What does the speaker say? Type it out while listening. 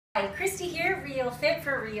Hi, Christy here, Real Fit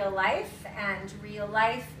for Real Life, and real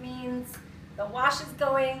life means the wash is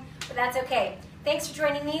going, but that's okay. Thanks for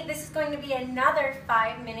joining me. This is going to be another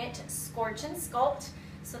 5-minute Scorch and Sculpt.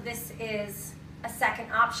 So this is a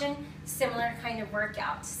second option, similar kind of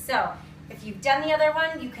workout. So if you've done the other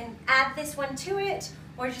one, you can add this one to it,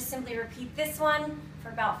 or just simply repeat this one for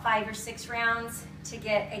about 5 or 6 rounds to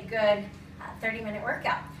get a good 30-minute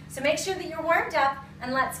workout. So make sure that you're warmed up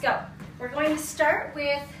and let's go. We're going to start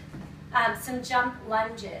with some jump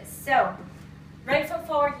lunges. So right foot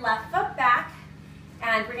forward, left foot back,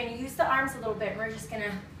 and we're going to use the arms a little bit. We're just going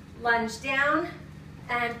to lunge down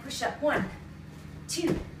and push up. 1,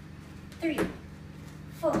 2, 3,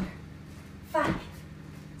 4, 5,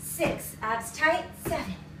 6. Abs tight. 7,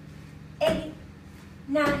 8,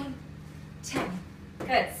 9, 10.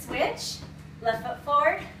 Good. Switch. Left foot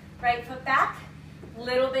forward, right foot back.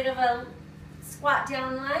 Little bit of a squat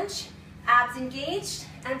down lunge. Abs engaged,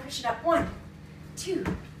 and push it up. 1, 2,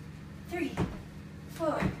 3,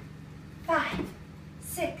 4, 5,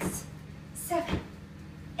 6, 7,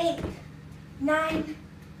 8, 9,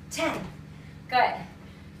 10. Good.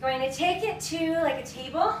 Going to take it to like a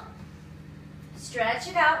table. Stretch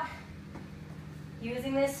it out.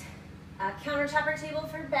 Using this countertop or table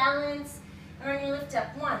for balance. And we're going to lift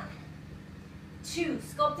up. 1, 2,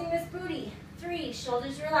 sculpting this booty. 3,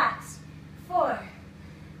 shoulders relaxed. 4,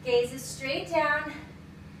 gaze is straight down.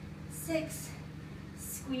 6,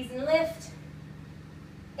 squeeze and lift.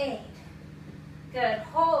 8, good,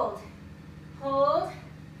 hold, hold.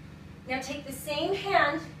 Now take the same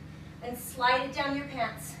hand and slide it down your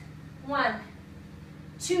pants. 1,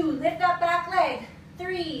 2, lift that back leg.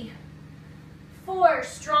 3, 4,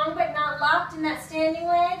 strong but not locked in that standing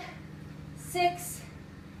leg. 6,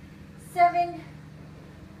 7,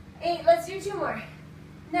 8, let's do 2 more.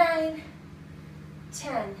 9,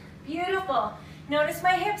 10, beautiful. Notice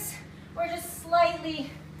my hips were just slightly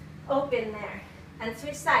open there. And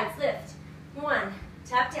switch sides, lift. 1,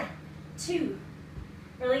 tap down. 2,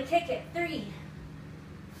 really kick it. 3,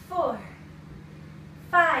 4,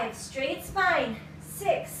 5, straight spine.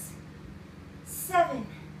 6, 7,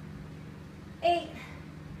 8,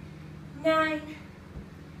 9,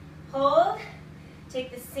 hold.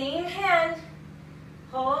 Take the same hand,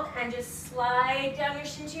 hold, and just slide down your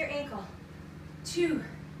shin to your ankle. 2,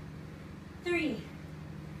 3,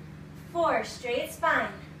 4, straight spine.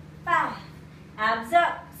 5, abs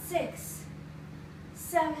up. 6,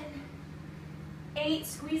 7, 8,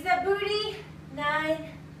 squeeze that booty. 9,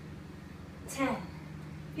 10.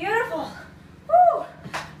 Beautiful. Woo!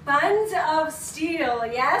 Buns of steel,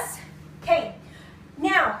 yes? Okay,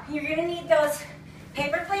 now you're gonna need those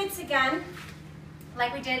paper plates again,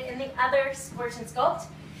 like we did in the other Scorch and Sculpt.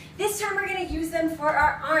 This time we're gonna use them for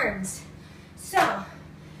our arms. So,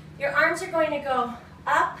 your arms are going to go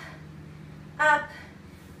up, up,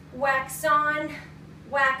 wax on,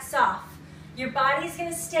 wax off. Your body's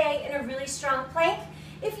going to stay in a really strong plank.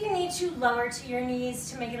 If you need to, lower to your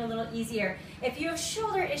knees to make it a little easier. If you have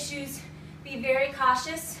shoulder issues, be very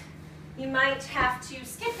cautious. You might have to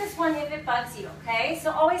skip this one if it bugs you, okay?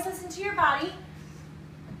 So always listen to your body.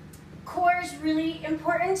 Core is really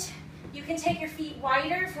important. You can take your feet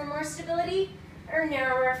wider for more stability or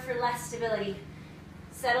narrower for less stability.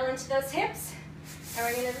 Settle into those hips, and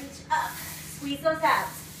we're going to reach up. Squeeze those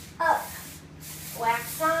abs. Up.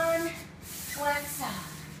 Wax on, wax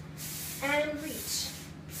off. And reach.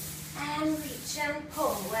 And reach and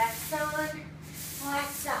pull. Wax on,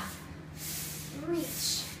 wax off.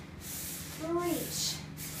 Reach. Reach.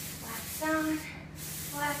 Wax on,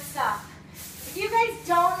 wax off. If you guys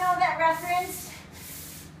don't know that reference,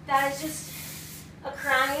 that is just a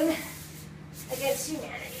crime against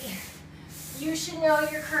humanity. You should know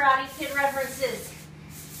your Karate Kid references.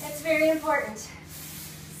 It's very important.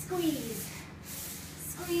 Squeeze,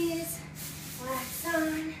 squeeze, wax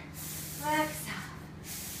on, wax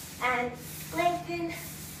off. And lengthen,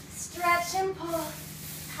 stretch and pull.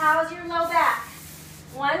 How's your low back?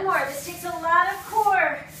 1 more. This takes a lot of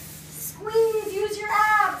core. Squeeze, use your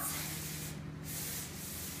abs.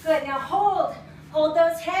 Good, now hold. Hold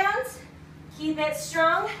those hands. Keep it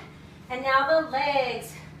strong. And now the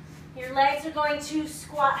legs. Your legs are going to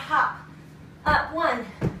squat hop. Up. 1,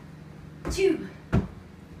 2,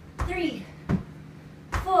 3,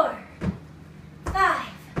 4, 5,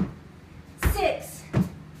 6,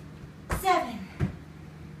 7,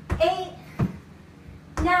 8,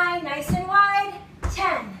 9. Nice and wide.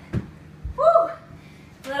 10. Woo!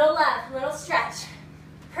 Little left, little stretch.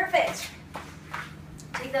 Perfect.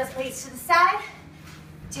 Take those weights to the side.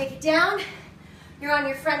 Take it down. You're on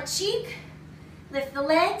your front cheek. Lift the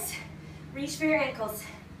legs. Reach for your ankles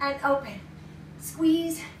and open.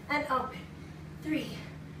 Squeeze and open. 3,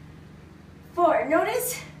 4.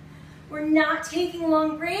 Notice we're not taking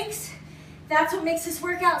long breaks. That's what makes this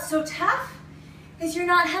workout so tough, is you're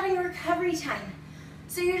not having recovery time.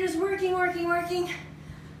 So you're just working, working, working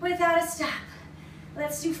without a stop.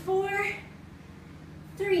 Let's do 4,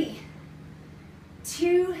 3,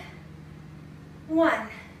 2, 1.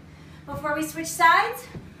 Before we switch sides,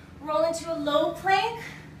 roll into a low plank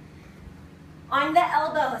on the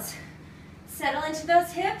elbows. Settle into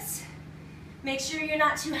those hips. Make sure you're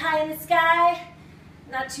not too high in the sky,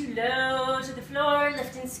 not too low to the floor.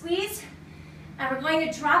 Lift and squeeze. And we're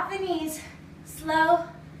going to drop the knees. Slow,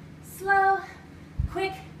 slow,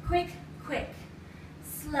 quick, quick, quick.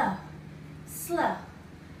 Slow, slow,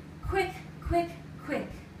 quick, quick, quick.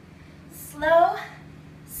 Slow,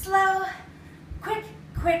 slow, quick,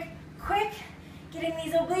 quick, quick. Getting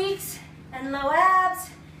these obliques and low abs.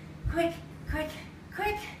 Quick, quick,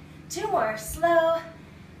 quick. 2 more. Slow,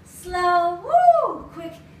 slow. Woo!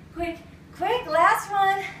 Quick, quick, quick. Last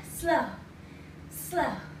one. Slow,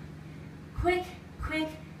 slow. Quick, quick,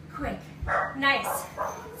 quick. Nice.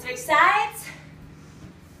 Switch sides.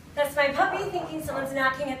 That's my puppy thinking someone's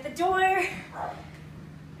knocking at the door.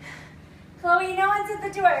 Chloe, no one's at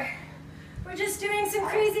the door. We're just doing some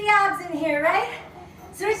crazy abs in here, right?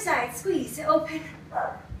 Switch sides, squeeze, open,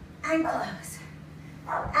 and close.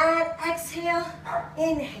 And exhale,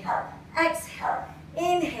 inhale, exhale,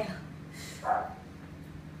 inhale.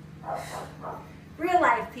 Real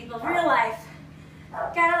life, people, real life.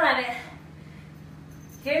 Gotta love it.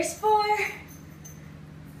 Here's 4,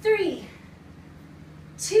 3,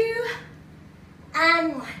 2,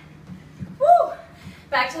 and 1. Woo!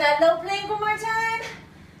 Back to that low plank one more time.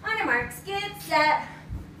 On your marks, get set,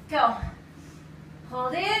 go.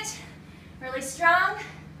 Hold it, really strong.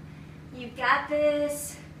 You've got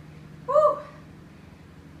this. Woo!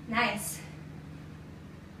 Nice.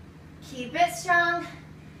 Keep it strong.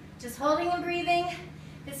 Just holding and breathing.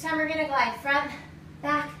 This time we're gonna glide front,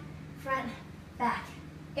 back,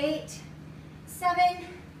 8, 7,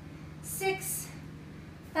 6,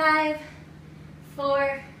 5,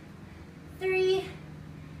 4, 3,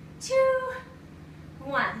 2,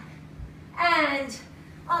 1. And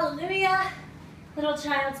hallelujah. Little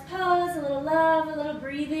child's pose, a little love, a little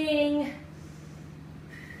breathing.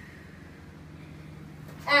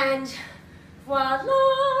 And voila!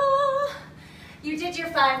 You did your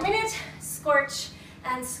 5-minute Scorch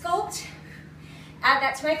and Sculpt. Add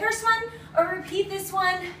that to my first one, or repeat this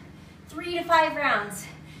one 3 to 5 rounds.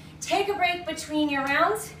 Take a break between your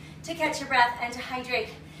rounds to catch your breath and to hydrate.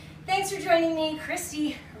 Thanks for joining me,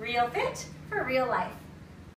 Christy, Real Fit for Real Life.